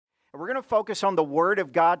And we're going to focus on the Word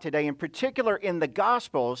of God today, in particular in the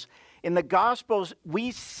Gospels. In the Gospels,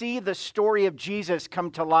 we see the story of Jesus come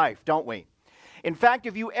to life, don't we? In fact,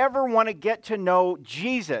 if you ever want to get to know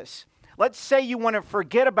Jesus, let's say you want to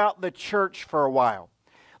forget about the church for a while.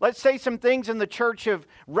 Let's say some things in the church have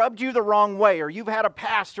rubbed you the wrong way, or you've had a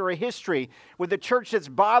past or a history with the church that's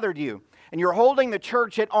bothered you, and you're holding the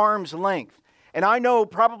church at arm's length. And I know,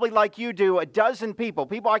 probably like you do, a dozen people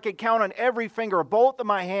I could count on every finger of both of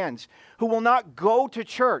my hands, who will not go to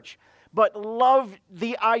church, but love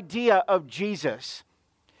the idea of Jesus.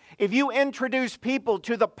 If you introduce people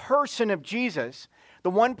to the person of Jesus, the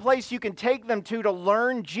one place you can take them to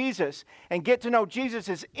learn Jesus and get to know Jesus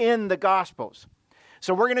is in the Gospels.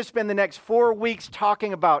 So we're going to spend the next 4 weeks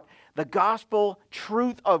talking about the gospel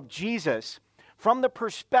truth of Jesus from the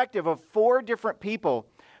perspective of 4 different people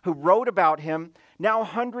who wrote about him now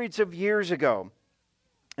hundreds of years ago.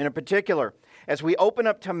 And in particular, as we open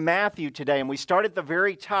up to Matthew today, and we start at the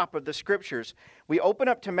very top of the Scriptures, we open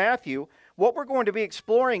up to Matthew, what we're going to be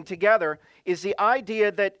exploring together is the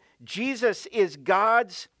idea that Jesus is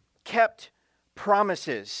God's kept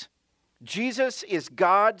promises. Jesus is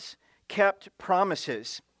God's kept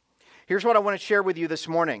promises. Here's what I want to share with you this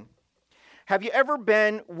morning. Have you ever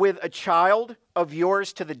been with a child of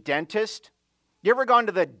yours to the dentist? You ever gone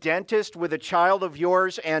to the dentist with a child of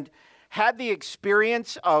yours and had the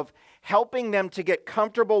experience of helping them to get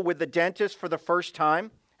comfortable with the dentist for the first time?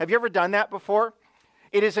 Have you ever done that before?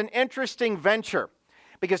 It is an interesting venture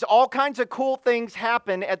because all kinds of cool things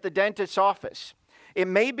happen at the dentist's office. It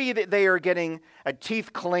may be that they are getting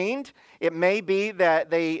teeth cleaned. It may be that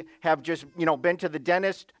they have just, been to the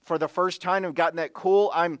dentist for the first time and gotten that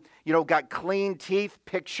cool, got clean teeth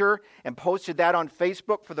picture and posted that on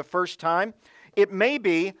Facebook for the first time. It may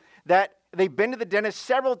be that they've been to the dentist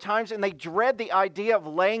several times and they dread the idea of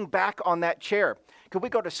laying back on that chair. Could we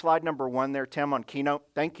go to slide number 1 there, Tim, on Keynote?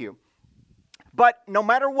 Thank you. But no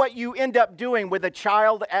matter what you end up doing with a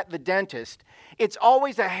child at the dentist, it's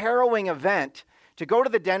always a harrowing event to go to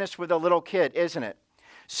the dentist with a little kid, isn't it?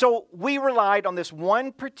 So we relied on this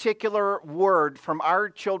one particular word from our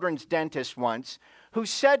children's dentist once, who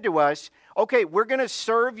said to us, okay, we're going to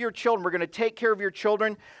serve your children. We're going to take care of your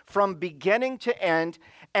children from beginning to end.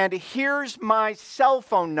 And here's my cell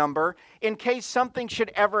phone number in case something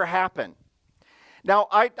should ever happen. Now,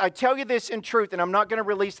 I tell you this in truth, and I'm not going to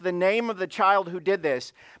release the name of the child who did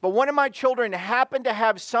this, but one of my children happened to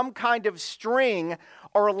have some kind of string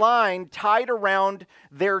or line tied around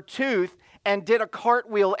their tooth and did a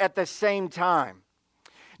cartwheel at the same time.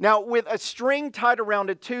 Now, with a string tied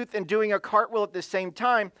around a tooth and doing a cartwheel at the same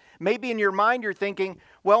time, maybe in your mind you're thinking,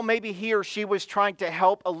 well, maybe he or she was trying to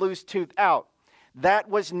help a loose tooth out. That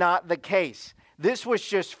was not the case. This was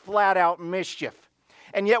just flat out mischief.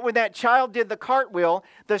 And yet when that child did the cartwheel,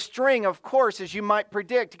 the string, of course, as you might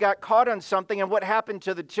predict, got caught on something, and what happened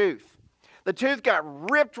to the tooth? The tooth got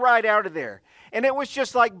ripped right out of there. And it was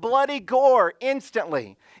just like bloody gore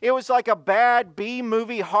instantly. It was like a bad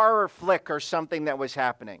B-movie horror flick or something that was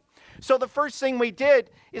happening. So the first thing we did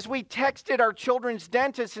is we texted our children's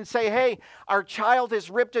dentist and say, hey, our child has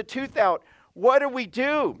ripped a tooth out. What do we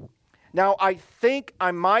do? Now, I think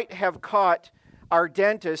I might have caught our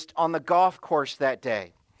dentist on the golf course that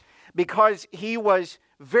day because he was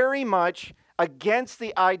very much against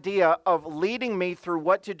the idea of leading me through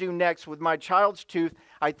what to do next with my child's tooth.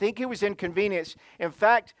 I think he was inconvenienced. In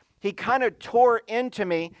fact, he kind of tore into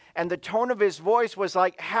me, and the tone of his voice was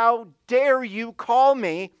like, how dare you call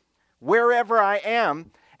me wherever I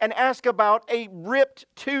am and ask about a ripped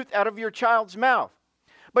tooth out of your child's mouth?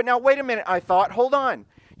 But now, wait a minute, I thought, hold on.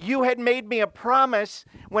 You had made me a promise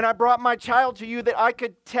when I brought my child to you that I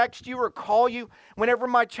could text you or call you whenever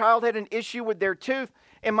my child had an issue with their tooth,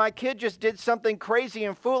 and my kid just did something crazy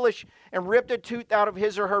and foolish and ripped a tooth out of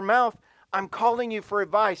his or her mouth. I'm calling you for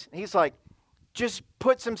advice. And he's like, just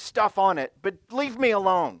put some stuff on it, but leave me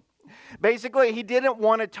alone. Basically, he didn't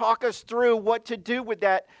want to talk us through what to do with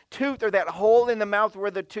that tooth or that hole in the mouth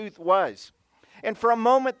where the tooth was. And for a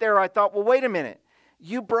moment there, I thought, well, wait a minute.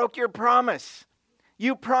 You broke your promise.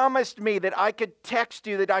 You promised me that I could text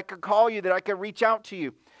you, that I could call you, that I could reach out to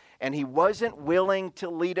you. And he wasn't willing to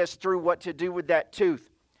lead us through what to do with that tooth.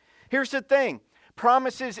 Here's the thing.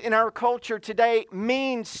 Promises in our culture today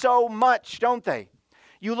mean so much, don't they?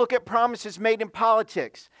 You look at promises made in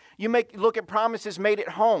politics. You look at promises made at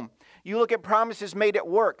home. You look at promises made at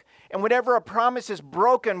work. And whenever a promise is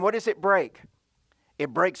broken, what does it break?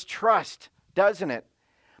 It breaks trust, doesn't it?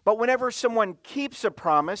 But whenever someone keeps a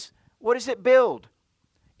promise, what does it build?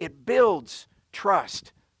 It builds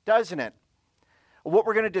trust, doesn't it? What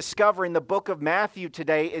we're going to discover in the book of Matthew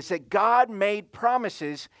today is that God made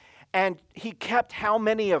promises, And he kept how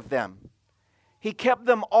many of them? He kept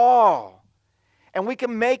them all. And we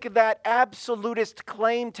can make that absolutist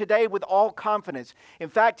claim today with all confidence. In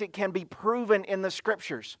fact, it can be proven in the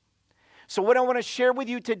Scriptures. So what I want to share with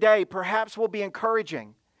you today perhaps will be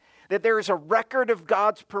encouraging, that there is a record of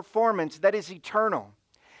God's performance that is eternal,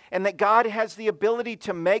 and that God has the ability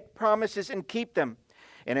to make promises and keep them.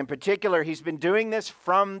 And in particular, He's been doing this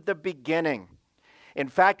from the beginning. In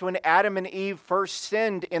fact, when Adam and Eve first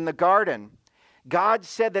sinned in the garden, God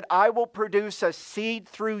said that I will produce a seed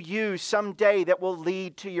through you someday that will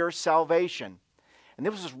lead to your salvation. And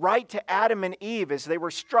this was right to Adam and Eve as they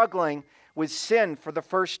were struggling with sin for the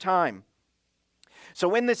first time.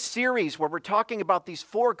 So in this series where we're talking about these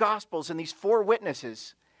 4 Gospels and these 4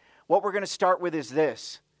 witnesses, what we're going to start with is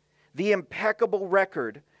this: the impeccable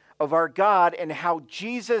record of our God and how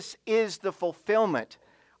Jesus is the fulfillment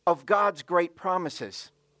of God's great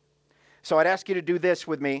promises. So I'd ask you to do this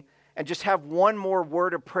with me and just have one more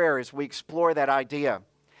word of prayer as we explore that idea.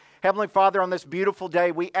 Heavenly Father, on this beautiful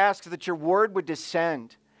day, we ask that your word would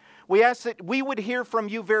descend. We ask that we would hear from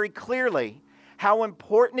you very clearly how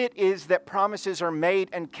important it is that promises are made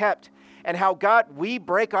and kept, and how, God, we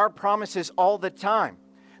break our promises all the time.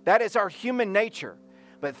 That is our human nature.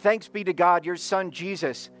 But thanks be to God, your Son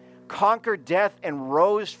Jesus conquered death and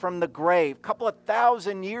rose from the grave a couple of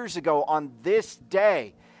thousand years ago on this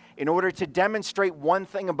day in order to demonstrate one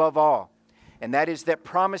thing above all, and that is that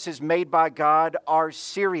promises made by God are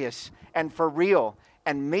serious and for real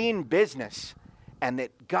and mean business, and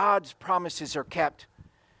that God's promises are kept.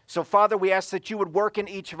 So, Father, we ask that you would work in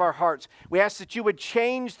each of our hearts. We ask that you would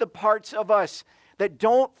change the parts of us that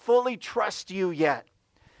don't fully trust you yet.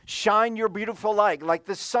 Shine your beautiful light like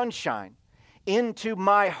the sunshine into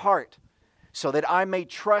my heart so that I may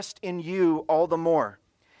trust in you all the more.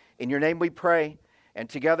 In your name we pray, and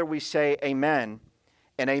together we say amen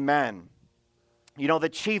and amen. You know, the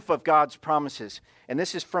chief of God's promises, and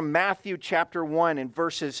this is from Matthew chapter 1 and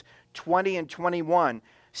verses 20 and 21,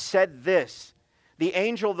 said this: the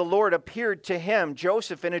angel of the Lord appeared to him,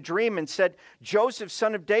 Joseph, in a dream and said, Joseph,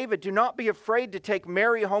 son of David, do not be afraid to take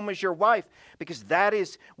Mary home as your wife, because that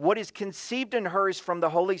is what is conceived in her is from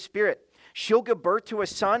the Holy Spirit. She'll give birth to a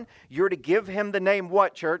son. You're to give him the name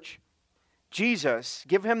what, church? Jesus.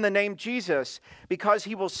 Give him the name Jesus, because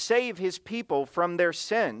he will save his people from their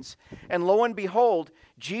sins. And lo and behold,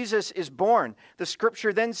 Jesus is born. The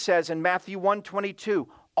scripture then says in Matthew 1:22,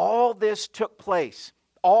 all this took place.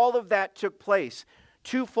 All of that took place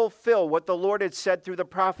to fulfill what the Lord had said through the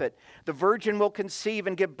prophet. The virgin will conceive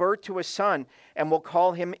and give birth to a son, and will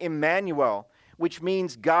call him Emmanuel, which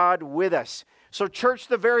means God with us. So, church,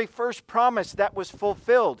 the very first promise that was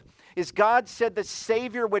fulfilled is God said the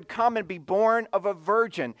Savior would come and be born of a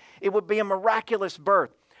virgin. It would be a miraculous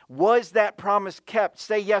birth. Was that promise kept?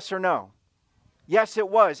 Say yes or no. Yes, it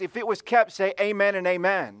was. If it was kept, say amen and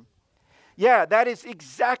amen. Yeah, that is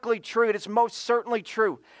exactly true. It is most certainly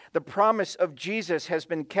true. The promise of Jesus has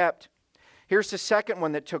been kept. Here's the second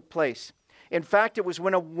one that took place. In fact, it was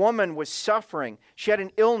when a woman was suffering. She had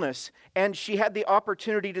an illness, and she had the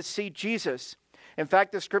opportunity to see Jesus. In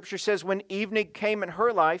fact, the scripture says when evening came in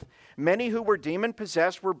her life, many who were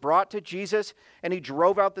demon-possessed were brought to Jesus, and he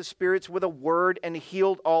drove out the spirits with a word and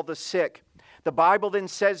healed all the sick. The Bible then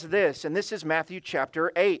says this, and this is Matthew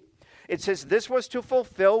chapter 8. It says, this was to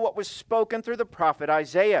fulfill what was spoken through the prophet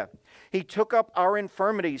Isaiah. He took up our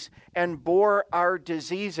infirmities and bore our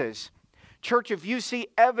diseases. Church, if you see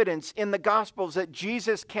evidence in the Gospels that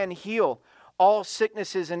Jesus can heal all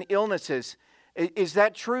sicknesses and illnesses, is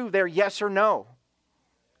that true there, yes or no?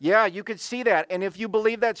 Yeah, you could see that. And if you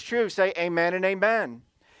believe that's true, say amen and amen.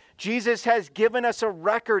 Jesus has given us a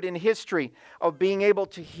record in history of being able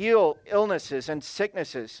to heal illnesses and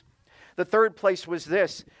sicknesses. The third place was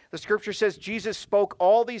this. The scripture says Jesus spoke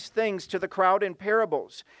all these things to the crowd in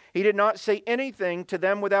parables. He did not say anything to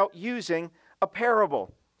them without using a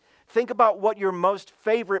parable. Think about what your most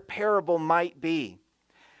favorite parable might be.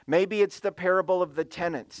 Maybe it's the parable of the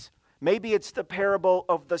tenants. Maybe it's the parable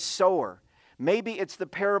of the sower. Maybe it's the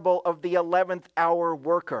parable of the 11th hour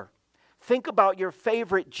worker. Think about your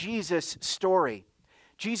favorite Jesus story.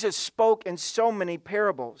 Jesus spoke in so many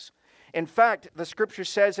parables. In fact, the scripture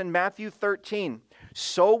says in Matthew 13,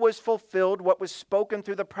 so was fulfilled what was spoken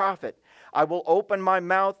through the prophet. I will open my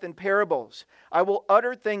mouth in parables. I will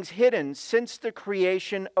utter things hidden since the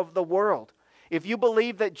creation of the world. If you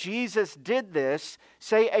believe that Jesus did this,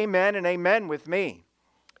 say amen and amen with me.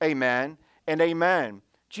 Amen and amen.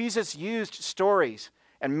 Jesus used stories,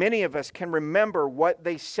 and many of us can remember what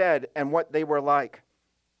they said and what they were like.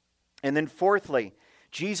 And then fourthly,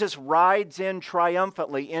 Jesus rides in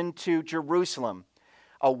triumphantly into Jerusalem.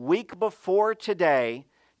 A week before today,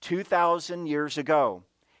 2,000 years ago,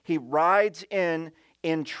 he rides in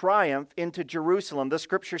triumph into Jerusalem. The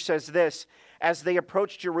scripture says this: as they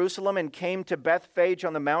approached Jerusalem and came to Bethphage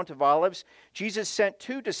on the Mount of Olives, Jesus sent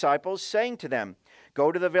 2 disciples, saying to them,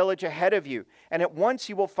 "Go to the village ahead of you, and at once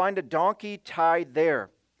you will find a donkey tied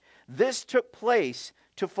there." This took place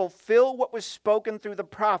to fulfill what was spoken through the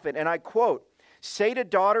prophet, and I quote, "Say to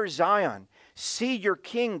daughter Zion, see, your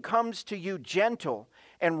king comes to you gentle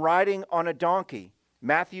and riding on a donkey."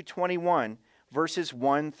 Matthew 21, verses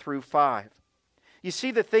 1 through 5. You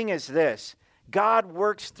see, the thing is this: God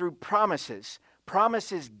works through promises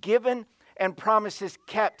given and promises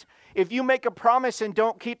kept. If you make a promise and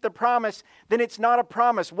don't keep the promise, then it's not a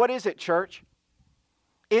promise. What is it, church?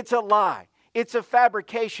 It's a lie. It's a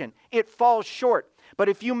fabrication. It falls short. But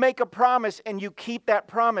if you make a promise and you keep that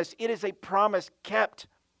promise, it is a promise kept.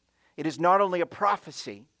 It is not only a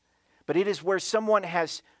prophecy, but it is where someone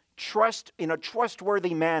has trust in a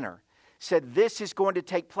trustworthy manner said this is going to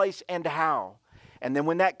take place and how. And then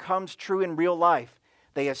when that comes true in real life,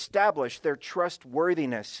 they establish their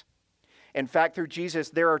trustworthiness. In fact, through Jesus,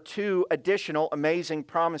 there are 2 additional amazing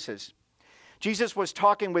promises. Jesus was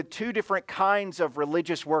talking with 2 different kinds of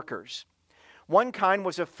religious workers. One kind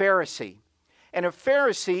was a Pharisee. And a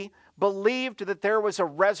Pharisee believed that there was a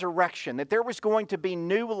resurrection, that there was going to be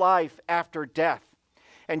new life after death.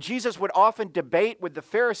 And Jesus would often debate with the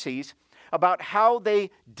Pharisees about how they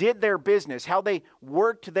did their business, how they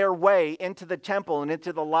worked their way into the temple and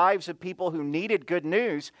into the lives of people who needed good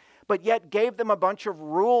news, but yet gave them a bunch of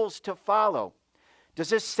rules to follow.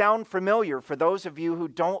 Does this sound familiar for those of you who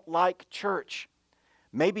don't like church?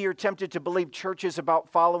 Maybe you're tempted to believe church is about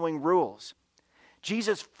following rules.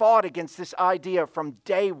 Jesus fought against this idea from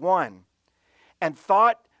day one and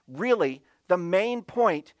thought really the main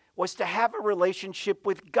point was to have a relationship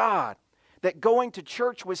with God. That going to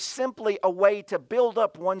church was simply a way to build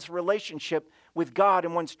up one's relationship with God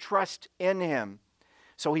and one's trust in Him.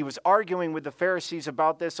 So he was arguing with the Pharisees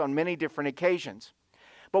about this on many different occasions.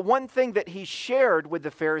 But one thing that he shared with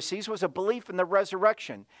the Pharisees was a belief in the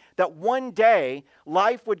resurrection, that one day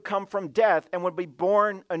life would come from death and would be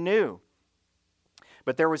born anew.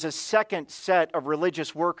 But there was a second set of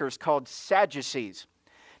religious workers called Sadducees.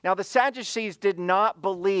 Now, the Sadducees did not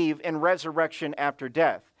believe in resurrection after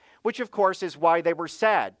death, which of course is why they were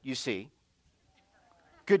sad, you see.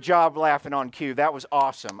 Good job laughing on cue. That was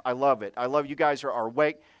awesome. I love it. I love you guys are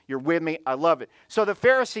awake. You're with me. I love it. So the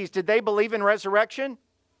Pharisees, did they believe in resurrection?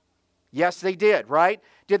 Yes, they did, right?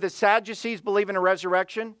 Did the Sadducees believe in a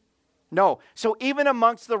resurrection? No. So even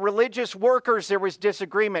amongst the religious workers, there was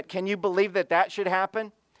disagreement. Can you believe that that should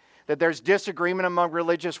happen? That there's disagreement among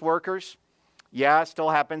religious workers? Yeah, it still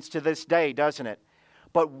happens to this day, doesn't it?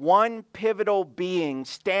 But one pivotal being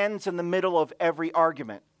stands in the middle of every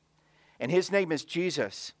argument. And his name is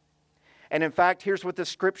Jesus. And in fact, here's what the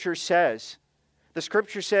scripture says. The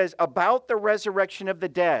scripture says about the resurrection of the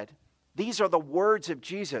dead. These are the words of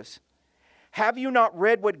Jesus. Have you not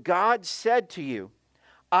read what God said to you?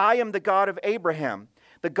 I am the God of Abraham,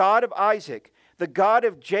 the God of Isaac, the God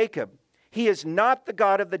of Jacob. He is not the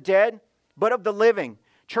God of the dead, but of the living.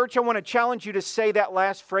 Church, I want to challenge you to say that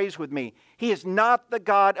last phrase with me. He is not the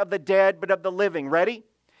God of the dead, but of the living. Ready?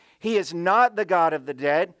 He is not the God of the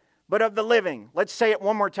dead, but of the living. Let's say it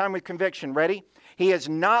one more time with conviction. Ready? He is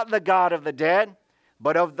not the God of the dead,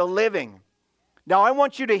 but of the living. Now, I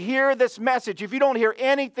want you to hear this message. If you don't hear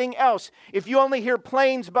anything else, if you only hear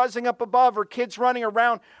planes buzzing up above or kids running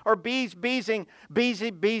around or bees beezing,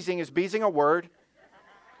 is beezing a word?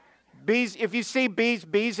 Bees, if you see bees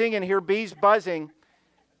beezing and hear bees buzzing,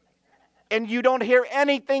 and you don't hear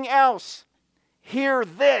anything else, hear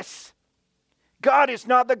this. God is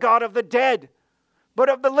not the God of the dead, but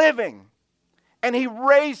of the living. And He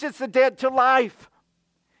raises the dead to life.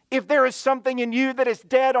 If there is something in you that is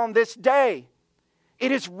dead on this day,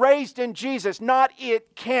 it is raised in Jesus, not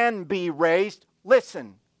it can be raised.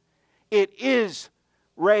 Listen, it is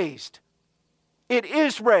raised. It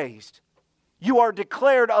is raised. You are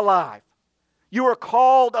declared alive. You are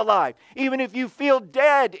called alive. Even if you feel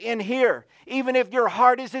dead in here, even if your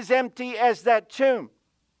heart is as empty as that tomb,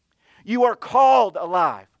 you are called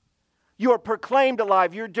alive. You are proclaimed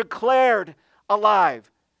alive. You're declared alive.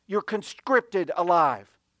 You're conscripted alive.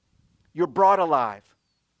 You're brought alive.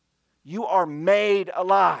 You are made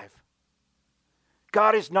alive.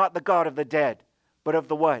 God is not the God of the dead, but of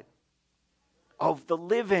the what? Of the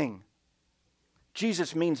living.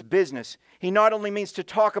 Jesus means business. He not only means to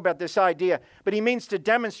talk about this idea, but He means to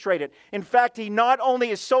demonstrate it. In fact, He not only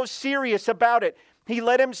is so serious about it, He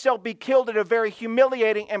let Himself be killed in a very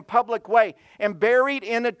humiliating and public way and buried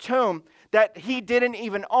in a tomb that he didn't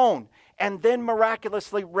even own, and then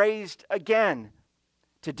miraculously raised again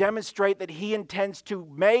to demonstrate that he intends to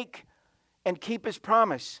make and keep his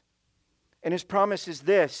promise. And his promise is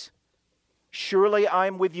this: surely I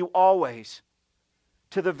am with you always,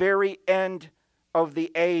 to the very end of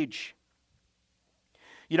the age.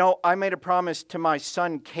 You know, I made a promise to my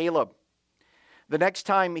son Caleb. The next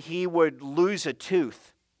time he would lose a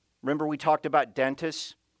tooth, remember we talked about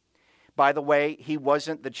dentists? By the way, he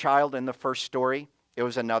wasn't the child in the first story. It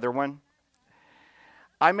was another one.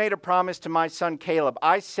 I made a promise to my son Caleb.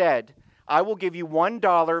 I said, I will give you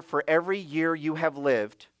 $1 for every year you have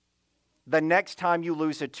lived the next time you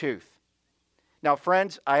lose a tooth. Now,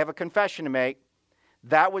 friends, I have a confession to make.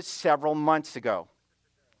 That was several months ago.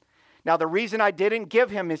 Now, the reason I didn't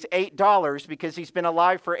give him his $8 because he's been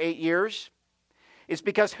alive for 8 years is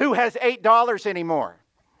because who has $8 anymore?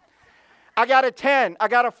 I got a 10, I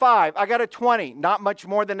got a 5, I got a 20, not much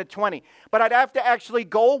more than a 20. But I'd have to actually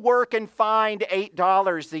go work and find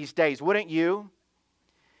 $8 these days, wouldn't you?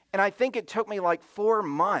 And I think it took me like 4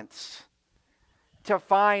 months to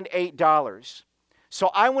find $8. So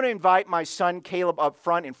I want to invite my son Caleb up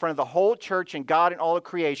front in front of the whole church and God and all of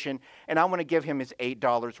creation, and I want to give him his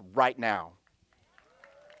 $8 right now.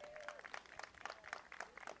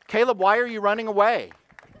 Caleb, why are you running away?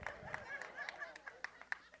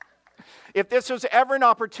 If this was ever an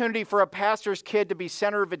opportunity for a pastor's kid to be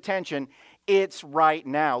center of attention, it's right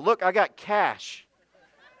now. Look, I got cash.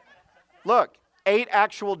 Look, 8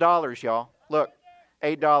 actual dollars, y'all. Look,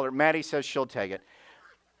 $8. Maddie says she'll take it.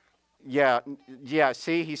 Yeah,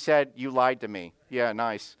 see, he said, you lied to me. Yeah,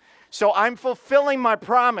 nice. So I'm fulfilling my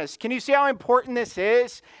promise. Can you see how important this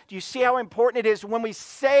is? Do you see how important it is when we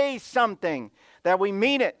say something that we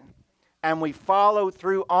mean it and we follow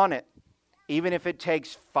through on it? Even if it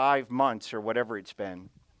takes 5 months or whatever it's been.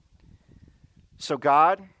 So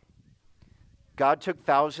God took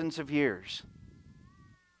thousands of years.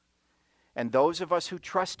 And those of us who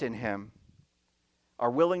trust in him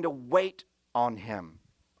are willing to wait on him,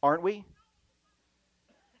 aren't we?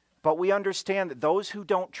 But we understand that those who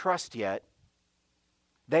don't trust yet,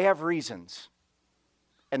 they have reasons.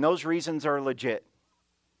 And those reasons are legit.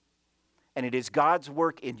 And it is God's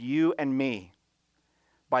work in you and me,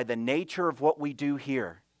 by the nature of what we do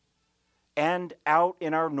here and out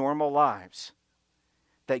in our normal lives,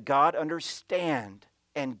 that God understand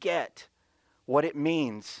and get what it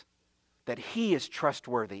means that he is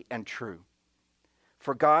trustworthy and true.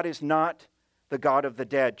 For God is not the God of the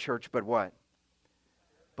dead, church, but what?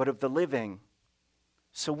 But of the living.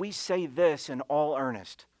 So we say this in all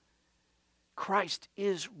earnest: Christ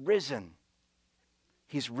is risen.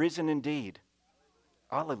 He's risen indeed.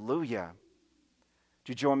 Hallelujah.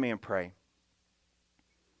 Do you join me and pray?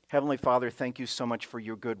 Heavenly Father, thank you so much for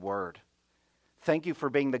your good word. Thank you for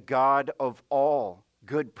being the God of all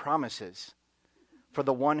good promises, for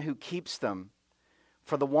the one who keeps them,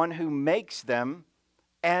 for the one who makes them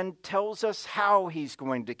and tells us how he's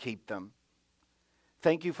going to keep them.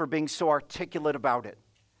 Thank you for being so articulate about it,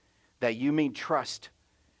 that you mean trust,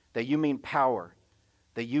 that you mean power,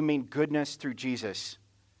 that you mean goodness through Jesus.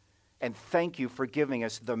 And thank you for giving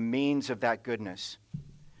us the means of that goodness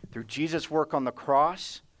through Jesus' work on the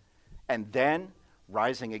cross and then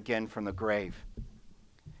rising again from the grave.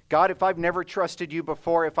 God, if I've never trusted you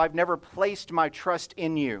before, if I've never placed my trust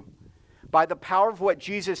in you, by the power of what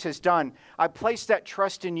Jesus has done, I place that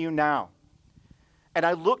trust in you now. And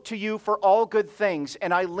I look to you for all good things,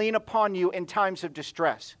 and I lean upon you in times of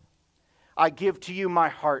distress. I give to you my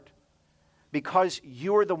heart because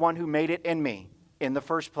you are the one who made it in me in the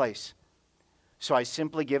first place. So I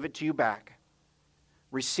simply give it to you back.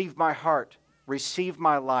 Receive my heart, receive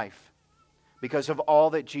my life because of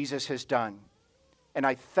all that Jesus has done. And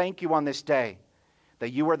I thank you on this day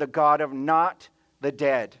that you are the God of not the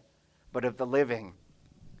dead, but of the living.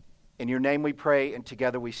 In your name we pray, and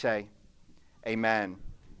together we say, amen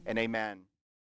and amen.